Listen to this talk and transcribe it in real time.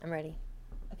I'm ready.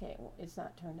 Okay, well, it's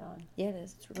not turned on. Yeah, it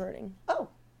is. It's recording. Oh,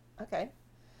 okay.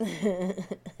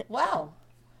 Wow.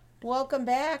 Welcome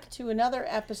back to another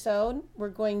episode. We're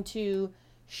going to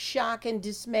shock and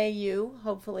dismay you,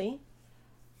 hopefully.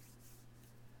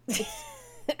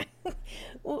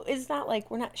 Well, it's not like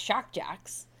we're not shock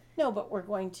jocks. No, but we're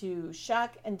going to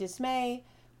shock and dismay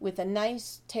with a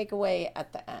nice takeaway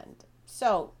at the end.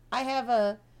 So, I have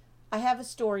a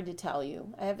story to tell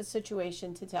you. I have a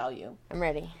situation to tell you. I'm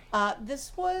ready.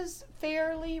 This was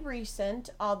fairly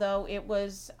recent, although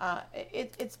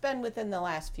it's been within the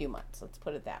last few months. Let's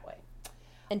put it that way.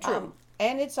 And true.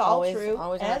 And it's all Always- true.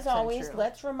 always As 100% always, true.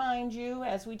 let's remind you,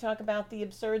 as we talk about the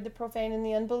absurd, the profane, and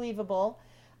the unbelievable,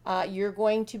 you're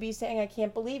going to be saying, I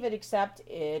can't believe it, except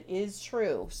it is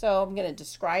true. So I'm going to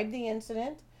describe the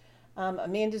incident.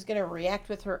 Amanda's going to react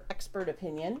with her expert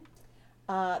opinion.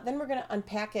 Then we're going to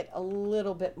unpack it a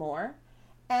little bit more.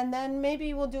 And then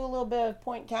maybe we'll do a little bit of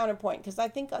point counterpoint, because I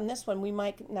think on this one we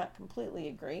might not completely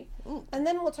agree. Ooh. And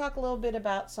then we'll talk a little bit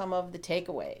about some of the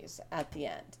takeaways at the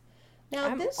end. Now,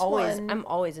 I'm this always one, I'm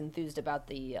always enthused about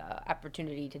the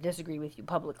opportunity to disagree with you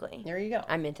publicly. there you go.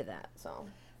 I'm into that. So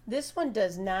This one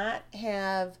does not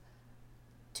have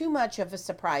too much of a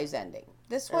surprise ending.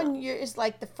 This one is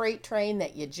like the freight train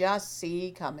that you just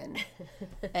see coming,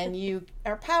 and you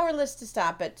are powerless to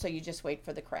stop it, so you just wait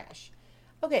for the crash.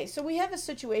 Okay, so we have a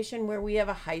situation where we have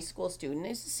a high school student.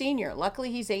 He's a senior.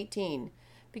 Luckily, he's 18,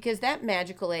 because that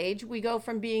magical age, we go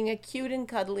from being a cute and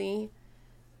cuddly,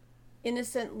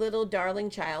 innocent little darling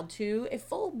child to a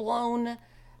full-blown,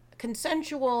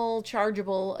 consensual,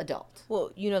 chargeable adult.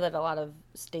 well, you know that a lot of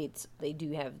states they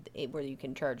do have where you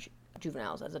can charge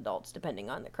juveniles as adults depending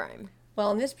on the crime.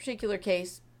 Well, in this particular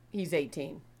case, he's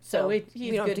 18. So he's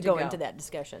we don't good have to go into that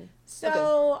discussion.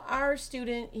 So our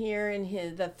student here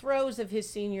in the throes of his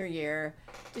senior year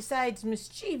decides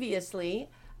mischievously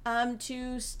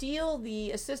to steal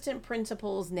the assistant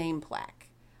principal's name plaque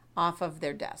off of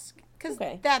their desk. Because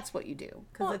Okay. that's what you do,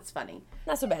 because Well, it's funny.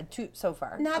 Not so bad so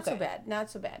far. Not so Okay. bad,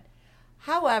 not so bad.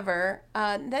 However,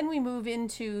 then we move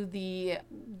into the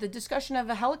discussion of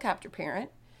a helicopter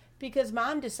parent, because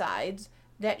mom decides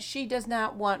that she does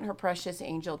not want her precious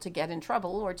angel to get in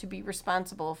trouble or to be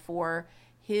responsible for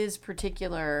his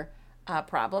particular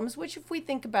problems, which if we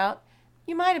think about,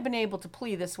 you might have been able to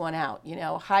plea this one out. You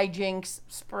know, hijinks,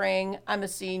 spring, I'm a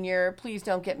senior, please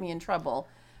don't get me in trouble.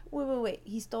 Wait.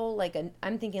 He stole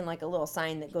I'm thinking like a little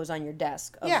sign that goes on your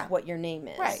desk of Yeah. what your name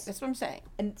is. Right, that's what I'm saying.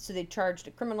 And so they charged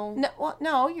a criminal. No, well,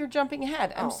 no, you're jumping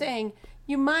ahead. I'm Oh. saying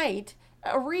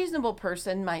a reasonable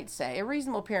person might say, a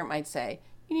reasonable parent might say,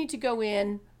 you need to go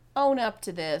in, own up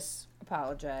to this,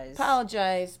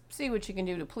 apologize, see what you can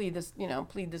do to plead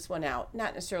this one out.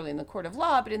 Not necessarily in the court of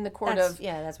law, but in the court That's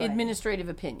what administrative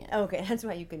opinion. Okay, that's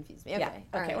why you confused me. Okay. Yeah.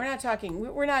 all Okay. right.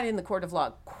 We're not in the court of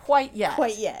law quite yet.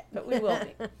 Quite yet. But we will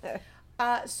be.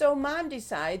 So mom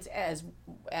decides, as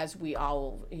we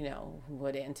all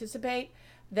would anticipate,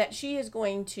 that she is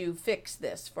going to fix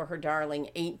this for her darling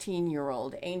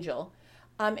 18-year-old angel,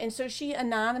 and so she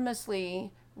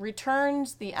anonymously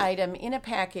returns the item in a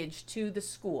package to the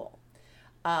school.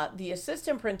 The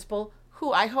assistant principal,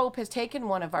 who I hope has taken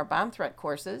one of our bomb threat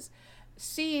courses,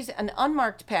 sees an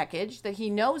unmarked package that he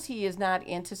knows he is not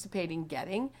anticipating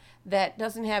getting, that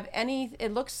doesn't have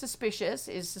it looks suspicious,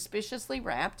 is suspiciously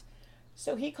wrapped.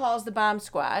 So he calls the bomb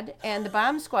squad, and the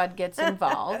bomb squad gets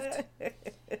involved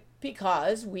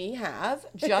because we have,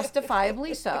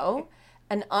 justifiably so,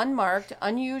 an unmarked,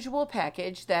 unusual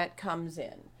package that comes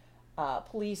in.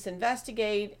 Police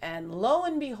investigate, and lo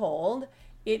and behold,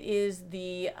 it is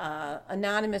the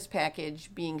anonymous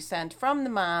package being sent from the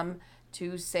mom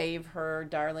to save her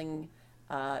darling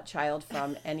child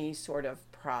from any sort of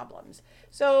problems.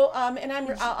 So,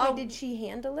 Did she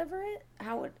hand deliver it?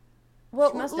 How would?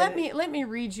 well, she must let have- me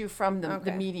read you from the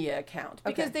Okay. media account,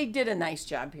 because Okay. they did a nice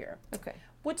job here. Okay.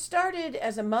 What started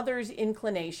as a mother's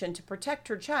inclination to protect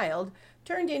her child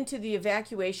turned into the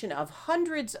evacuation of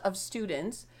hundreds of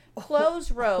students,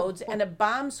 closed roads, and a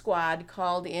bomb squad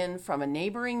called in from a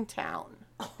neighboring town.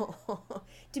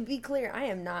 To be clear, I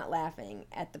am not laughing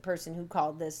at the person who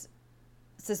called this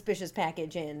suspicious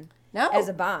package in No. as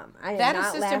a bomb. I am That not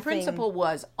assistant laughing. principal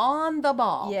was on the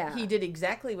ball. Yeah. He did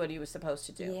exactly what he was supposed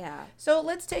to do. Yeah. So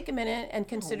let's take a minute and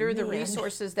consider the man.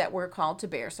 resources that were called to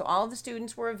bear. So all the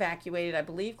students were evacuated. I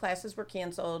believe classes were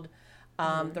canceled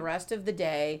the rest of the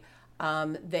day.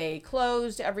 They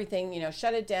closed everything,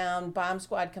 shut it down. Bomb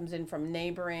squad comes in from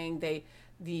neighboring. The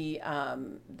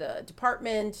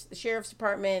department, the sheriff's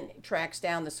department, tracks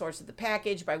down the source of the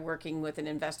package by working with an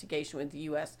investigation with the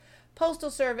U.S. Postal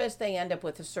Service. They end up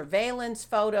with a surveillance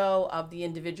photo of the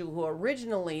individual who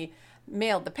originally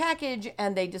mailed the package,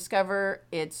 and they discover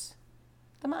it's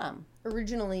the mom.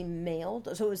 Originally mailed,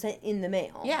 so it was sent in the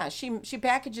mail. Yeah, she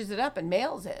packages it up and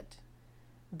mails it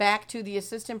back to the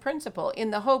assistant principal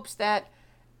in the hopes that,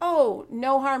 oh,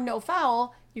 no harm, no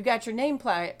foul. You got your name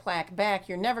plaque back.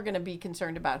 You're never going to be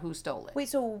concerned about who stole it. Wait,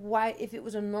 so why, if it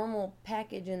was a normal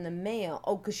package in the mail?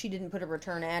 Oh, because she didn't put a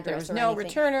return address. There was or no anything.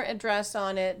 return address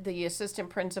on it. The assistant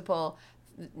principal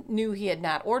knew he had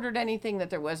not ordered anything, that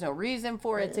there was no reason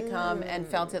for it to come, and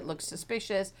felt it looked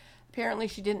suspicious. Apparently,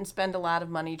 she didn't spend a lot of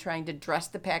money trying to dress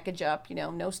the package up,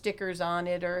 no stickers on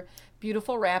it or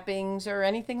beautiful wrappings or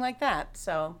anything like that.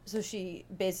 So she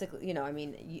basically, I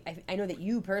mean, I know that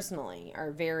you personally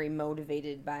are very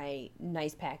motivated by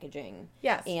nice packaging.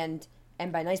 Yes. And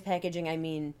by nice packaging, I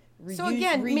mean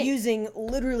again, reusing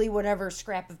literally whatever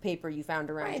scrap of paper you found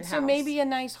around your house. So maybe a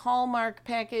nice Hallmark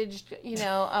packaged,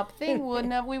 up thing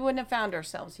we wouldn't have found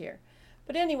ourselves here.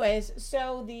 But anyways,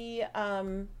 so the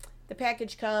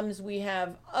package comes. We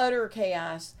have utter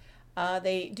chaos.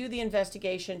 They do the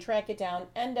investigation, track it down,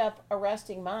 end up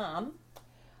arresting mom.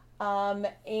 And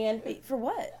Wait, for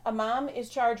what? A mom is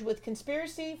charged with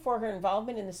conspiracy for her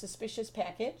involvement in the suspicious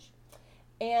package,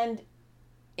 and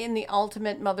in the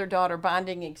ultimate mother-daughter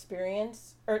bonding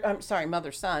experience, or I'm sorry,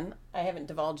 mother-son. I haven't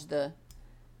divulged the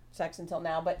sex until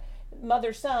now, but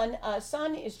mother-son.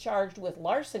 Son is charged with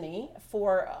larceny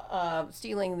for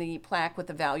stealing the plaque with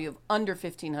a value of under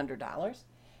 $1,500,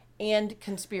 and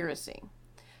conspiracy.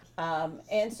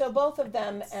 And so both of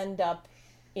them end up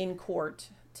in court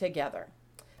together.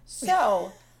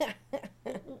 So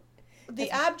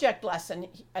the object lesson,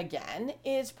 again,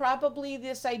 is probably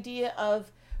this idea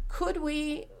of, would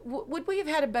we have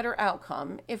had a better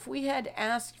outcome if we had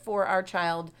asked for our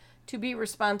child to be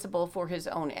responsible for his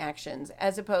own actions,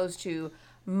 as opposed to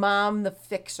mom the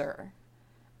fixer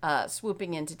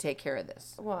swooping in to take care of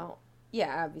this? Well,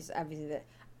 yeah, obviously that.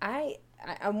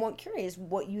 I'm curious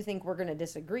what you think we're going to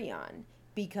disagree on,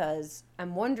 because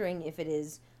I'm wondering if it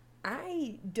is.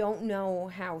 I don't know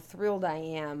how thrilled I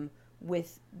am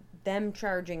with them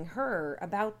charging her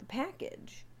about the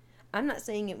package. I'm not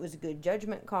saying it was a good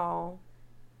judgment call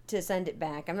to send it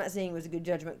back. I'm not saying it was a good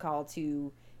judgment call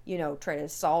to, try to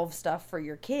solve stuff for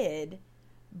your kid.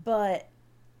 But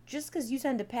just because you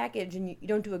send a package and you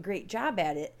don't do a great job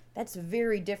at it, that's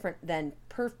very different than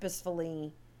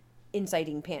purposefully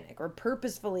inciting panic, or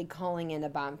purposefully calling in a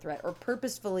bomb threat, or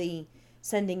purposefully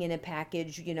sending in a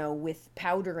package, with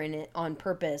powder in it on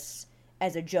purpose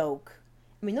as a joke.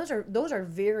 I mean, those are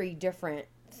very different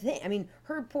things. I mean,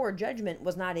 her poor judgment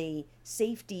was not a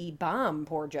safety bomb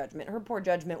poor judgment. Her poor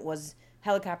judgment was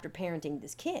helicopter parenting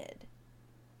this kid.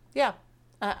 Yeah,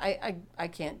 I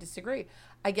can't disagree.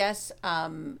 I guess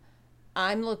I'm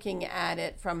looking at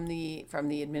it from the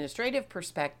administrative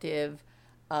perspective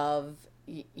of,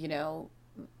 the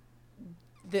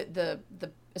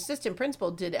assistant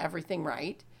principal did everything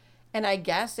right. And I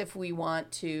guess if we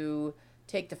want to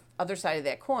take the other side of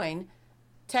that coin,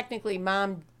 technically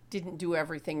mom didn't do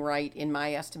everything right in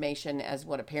my estimation as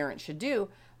what a parent should do,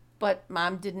 but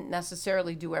mom didn't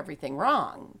necessarily do everything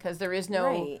wrong, because there is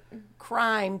no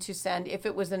crime to send. If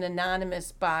it was an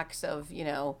anonymous box of,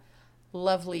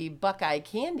 lovely Buckeye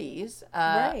candies,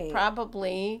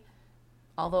 probably,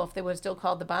 although if they would have still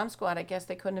called the bomb squad, I guess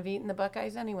they couldn't have eaten the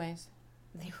Buckeyes anyways.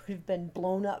 They would have been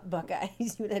blown up Buckeyes.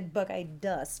 You would have had Buckeye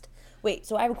dust. Wait,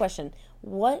 so I have a question.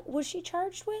 What was she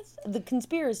charged with? The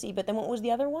conspiracy, but then what was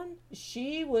the other one?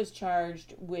 She was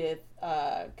charged with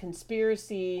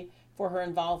conspiracy for her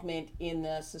involvement in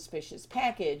the suspicious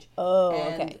package. Oh,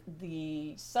 and okay.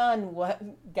 The son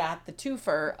got the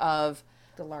twofer of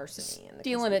the larceny and the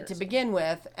stealing it to begin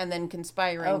with, and then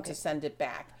conspiring to send it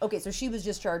back. Okay, so she was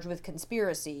just charged with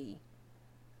conspiracy,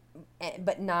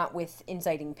 but not with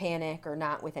inciting panic, or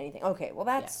not with anything. Okay, well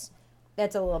that's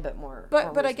a little bit more.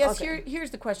 But I guess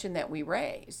here's the question that we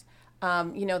raise.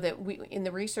 That we, in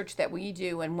the research that we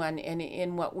do, and when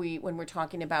we're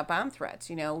talking about bomb threats,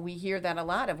 we hear that a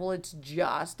lot of, well, it's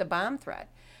just a bomb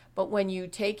threat. But when you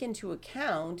take into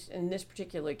account, in this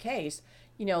particular case,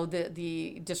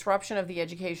 the disruption of the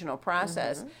educational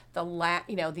process,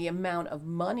 the amount of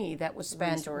money that was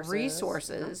spent,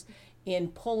 resources in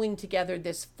pulling together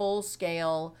this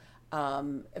full-scale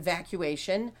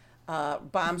evacuation,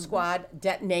 bomb squad,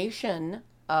 detonation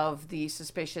of the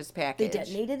suspicious package. They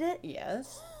detonated it?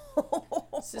 Yes.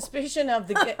 Suspicion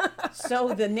of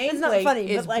so the nameplate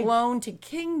is blown to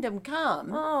Kingdom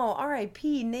Come. Oh,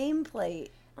 R.I.P. nameplate.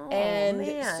 Oh, and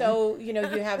man. So, you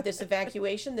have this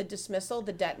evacuation, the dismissal,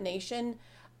 the detonation,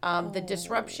 the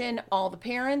disruption, all the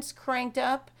parents cranked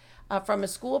up. From a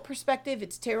school perspective,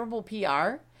 it's terrible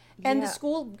PR. And the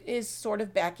school is sort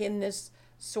of back in this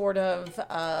sort of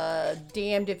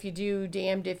damned if you do,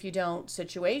 damned if you don't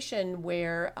situation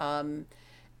where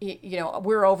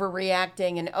we're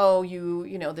overreacting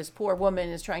and this poor woman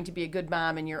is trying to be a good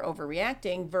mom and you're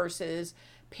overreacting, versus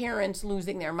parents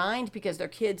losing their mind because their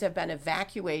kids have been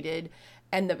evacuated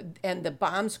and the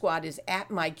bomb squad is at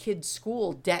my kid's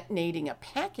school detonating a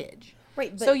package.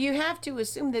 Right, so you have to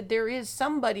assume that there is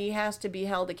somebody has to be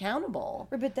held accountable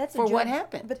for what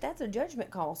happened. But that's a judgment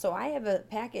call. So I have a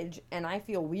package and I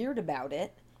feel weird about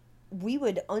it. We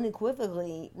would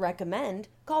unequivocally recommend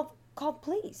call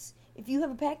police. If you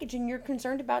have a package and you're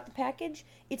concerned about the package,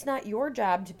 it's not your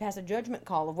job to pass a judgment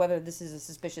call of whether this is a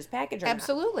suspicious package or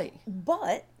Absolutely. not.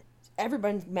 But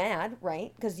everyone's mad,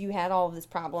 right? Because you had all of this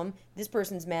problem. This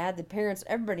person's mad. The parents,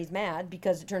 everybody's mad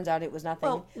because it turns out it was nothing.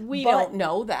 Well, we don't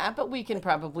know that, but we can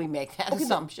probably make that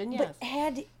assumption, yes.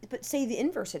 But say the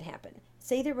inverse had happened.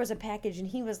 Say there was a package and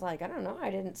he was like, I don't know,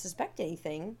 I didn't suspect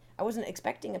anything. I wasn't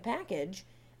expecting a package,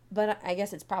 but I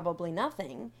guess it's probably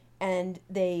nothing. And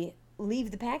they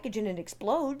leave the package and it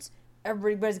explodes.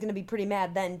 Everybody's going to be pretty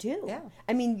mad then too. Yeah.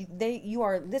 I mean,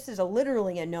 this is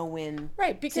literally a no-win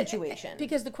situation.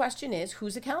 Because the question is,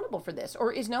 who's accountable for this?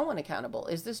 Or is no one accountable?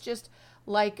 Is this just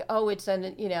like, it's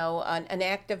an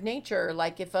act of nature?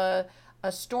 Like if a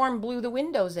storm blew the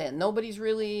windows in, nobody's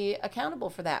really accountable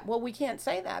for that. Well, we can't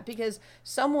say that because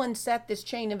someone set this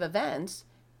chain of events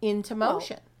into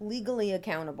motion. Well, legally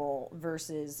accountable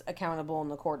versus accountable in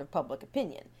the court of public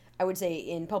opinion. I would say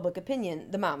in public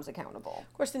opinion, the mom's accountable.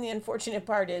 Of course, and the unfortunate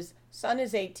part is son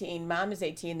is 18, mom is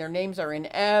 18. Their names are in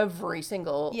every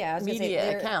single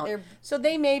media account. So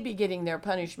they may be getting their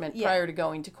punishment prior to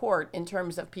going to court in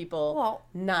terms of people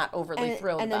not overly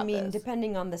thrilled about this. And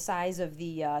depending on the size of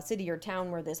the city or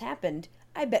town where this happened,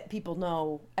 I bet people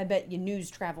know. I bet you news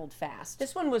traveled fast.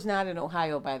 This one was not in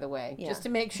Ohio, by the way, just to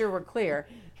make sure we're clear.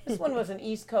 This one was an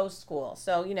East Coast school.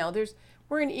 So,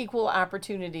 we're an equal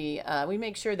opportunity. We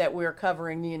make sure that we're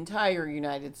covering the entire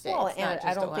United States. Well, and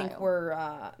I don't think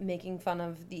we're making fun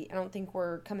of I don't think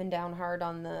we're coming down hard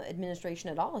on the administration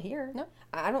at all here. No,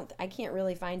 I can't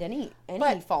really find any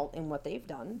fault in what they've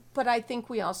done. But I think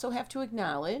we also have to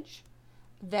acknowledge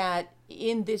that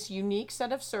in this unique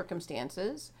set of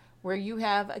circumstances, where you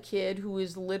have a kid who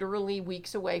is literally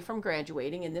weeks away from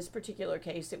graduating. In this particular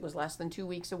case, it was less than 2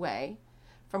 weeks away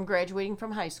from graduating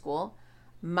from high school.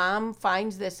 Mom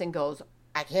finds this and goes,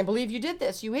 I can't believe you did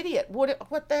this, you idiot. What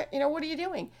are you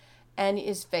doing? And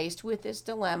is faced with this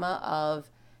dilemma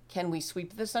of, can we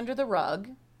sweep this under the rug?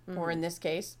 Mm-hmm. Or in this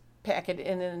case, pack it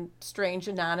in a strange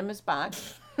anonymous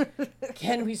box.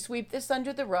 Can we sweep this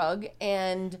under the rug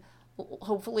and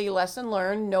hopefully lesson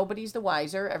learned, nobody's the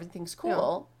wiser, everything's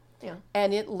cool. Yeah.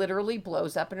 And it literally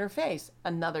blows up in her face.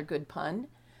 Another good pun.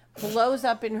 Blows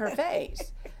up in her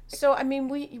face. So I mean,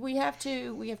 we have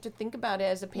to think about it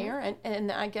as a parent,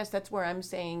 and I guess that's where I'm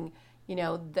saying,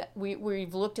 that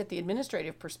we've looked at the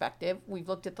administrative perspective, we've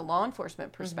looked at the law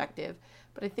enforcement perspective,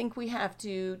 but I think we have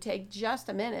to take just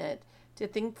a minute to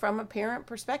think from a parent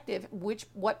perspective.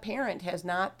 What parent has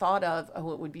not thought of,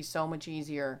 it would be so much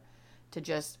easier to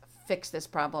just fix this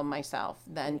problem myself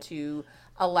than to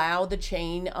allow the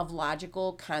chain of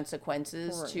logical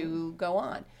consequences to go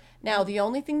on. Now, the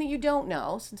only thing that you don't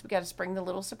know, since we got to spring the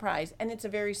little surprise, and it's a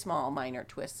very small, minor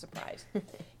twist surprise,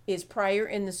 is prior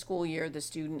in the school year, the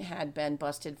student had been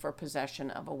busted for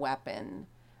possession of a weapon,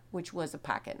 which was a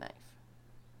pocket knife.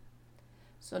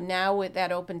 So now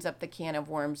that opens up the can of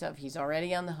worms of he's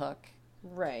already on the hook.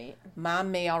 Right. Mom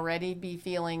may already be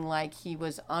feeling like he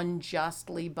was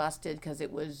unjustly busted because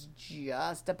it was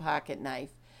just a pocket knife.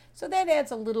 So that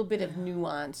adds a little bit of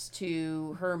nuance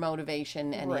to her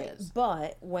motivation and his.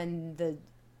 But when the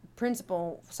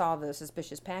principal saw the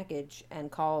suspicious package and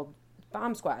called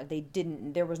bomb squad,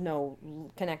 there was no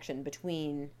connection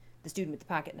between the student with the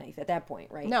pocket knife at that point,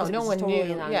 right? No, no one knew.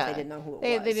 Yeah. They didn't know who it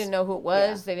was. They didn't know who it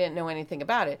was. Yeah. They didn't know anything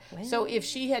about it. Well, so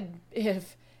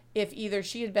if either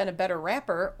she had been a better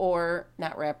rapper, or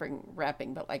not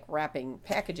rapping, but like wrapping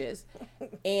packages,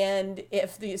 and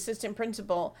if the assistant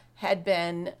principal had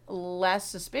been less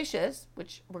suspicious,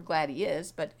 which we're glad he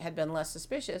is, but had been less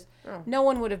suspicious, no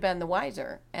one would have been the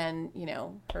wiser, and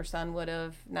her son would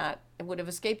have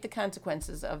escaped the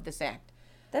consequences of this act.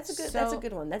 That's a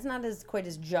good one. That's not quite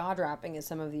as jaw-dropping as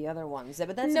some of the other ones,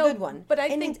 but that's a good one. But I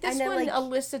think this one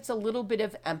elicits a little bit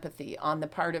of empathy on the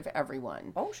part of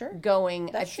everyone. Oh, sure.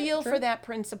 I feel for that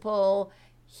principal.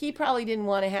 He probably didn't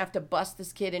want to have to bust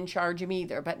this kid and charge him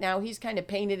either, but now he's kind of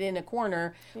painted in a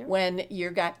corner when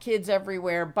you've got kids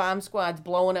everywhere, bomb squads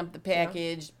blowing up the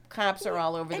package, cops are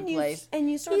all over the place.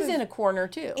 He's in a corner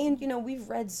too. And we've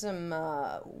read some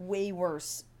way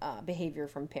worse behavior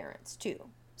from parents too.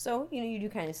 So, you do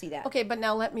kind of see that. Okay, but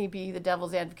now let me be the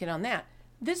devil's advocate on that.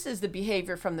 This is the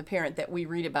behavior from the parent that we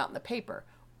read about in the paper.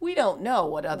 We don't know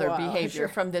what other behavior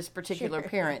from this particular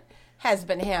parent has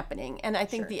been happening. And I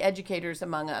think the educators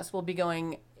among us will be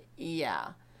going, yeah.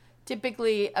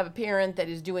 Typically, a parent that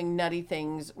is doing nutty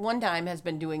things, one time has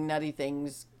been doing nutty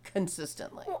things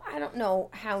consistently. Well, I don't know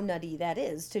how nutty that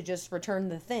is to just return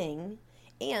the thing.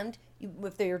 And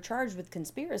if they're charged with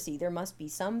conspiracy, there must be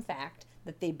some fact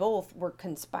that they both were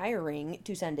conspiring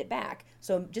to send it back.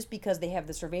 So just because they have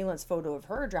the surveillance photo of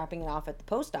her dropping it off at the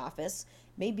post office,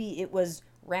 maybe it was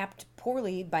wrapped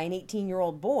poorly by an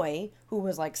 18-year-old boy who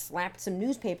was like slapped some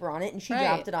newspaper on it and she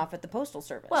dropped it off at the postal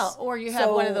service. Well, or you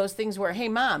have one of those things where, hey,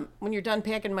 Mom, when you're done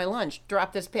packing my lunch,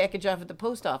 drop this package off at the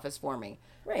post office for me.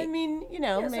 Right. I mean,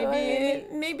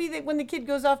 maybe that when the kid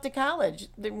goes off to college,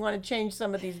 they want to change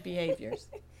some of these behaviors.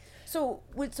 So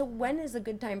when is a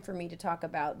good time for me to talk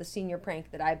about the senior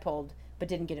prank that I pulled but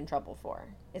didn't get in trouble for?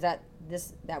 Is that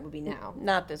this? That would be now.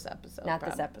 Not this episode. Not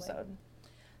this episode.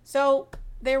 So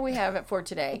there we have it for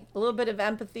today. A little bit of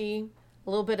empathy, a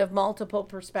little bit of multiple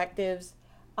perspectives.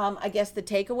 I guess the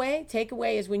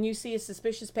takeaway is when you see a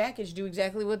suspicious package, do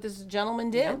exactly what this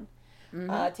gentleman did.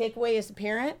 Yeah. Takeaway as a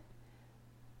parent,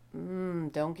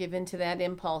 don't give in to that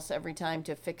impulse every time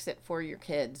to fix it for your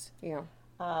kids. Yeah.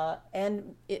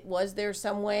 And was there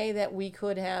some way that we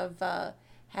could have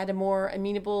had a more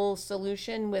amenable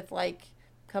solution with like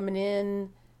coming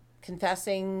in,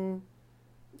 confessing?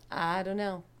 I don't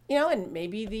know. And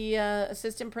maybe the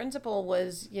assistant principal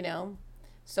was,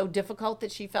 so difficult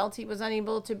that she felt he was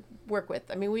unable to work with.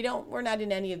 I mean, we're not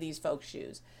in any of these folks'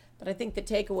 shoes. But I think the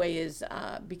takeaway is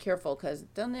be careful because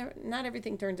not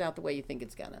everything turns out the way you think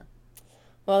it's gonna.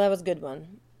 Well, that was a good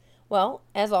one. Well,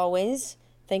 as always,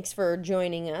 thanks for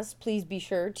joining us. Please be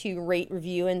sure to rate,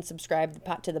 review, and subscribe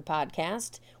to the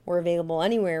podcast. We're available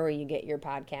anywhere where you get your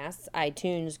podcasts: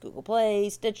 iTunes, Google Play,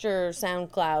 Stitcher,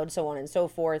 SoundCloud, so on and so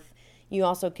forth. You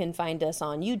also can find us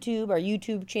on YouTube, our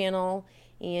YouTube channel,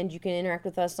 and you can interact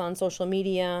with us on social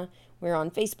media. We're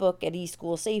on Facebook at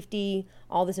eSchool Safety.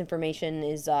 All this information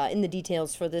is in the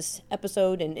details for this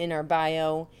episode and in our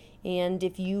bio. And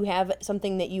if you have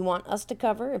something that you want us to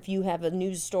cover, if you have a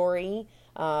news story,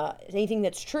 anything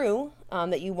that's true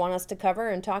that you want us to cover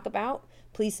and talk about,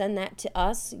 please send that to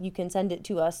us. You can send it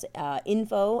to us,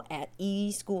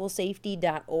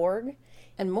 info@eschoolsafety.org.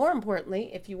 And more importantly,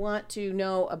 if you want to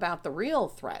know about the real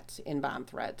threats in bomb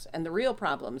threats and the real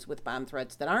problems with bomb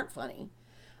threats that aren't funny,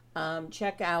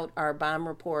 check out our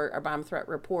bomb threat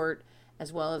report,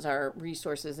 as well as our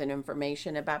resources and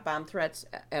information about bomb threats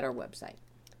at our website.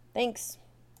 Thanks.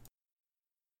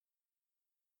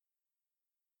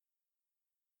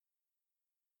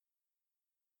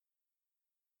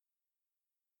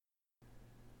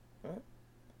 Oh,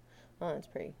 that's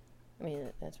pretty. I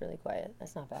mean, that's really quiet.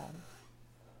 That's not bad.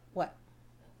 What?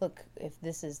 Look, if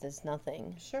there's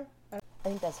nothing. Sure. I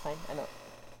think that's fine. I don't.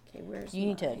 Okay, where's you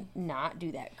need to not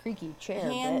do that creaky chair.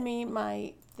 Hand me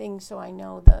my thing so I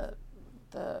know the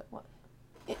what?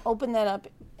 Open that up,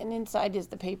 and inside is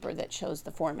the paper that shows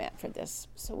the format for this,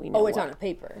 so we know. Oh, it's on a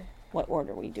paper. What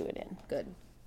order we do it in. Good.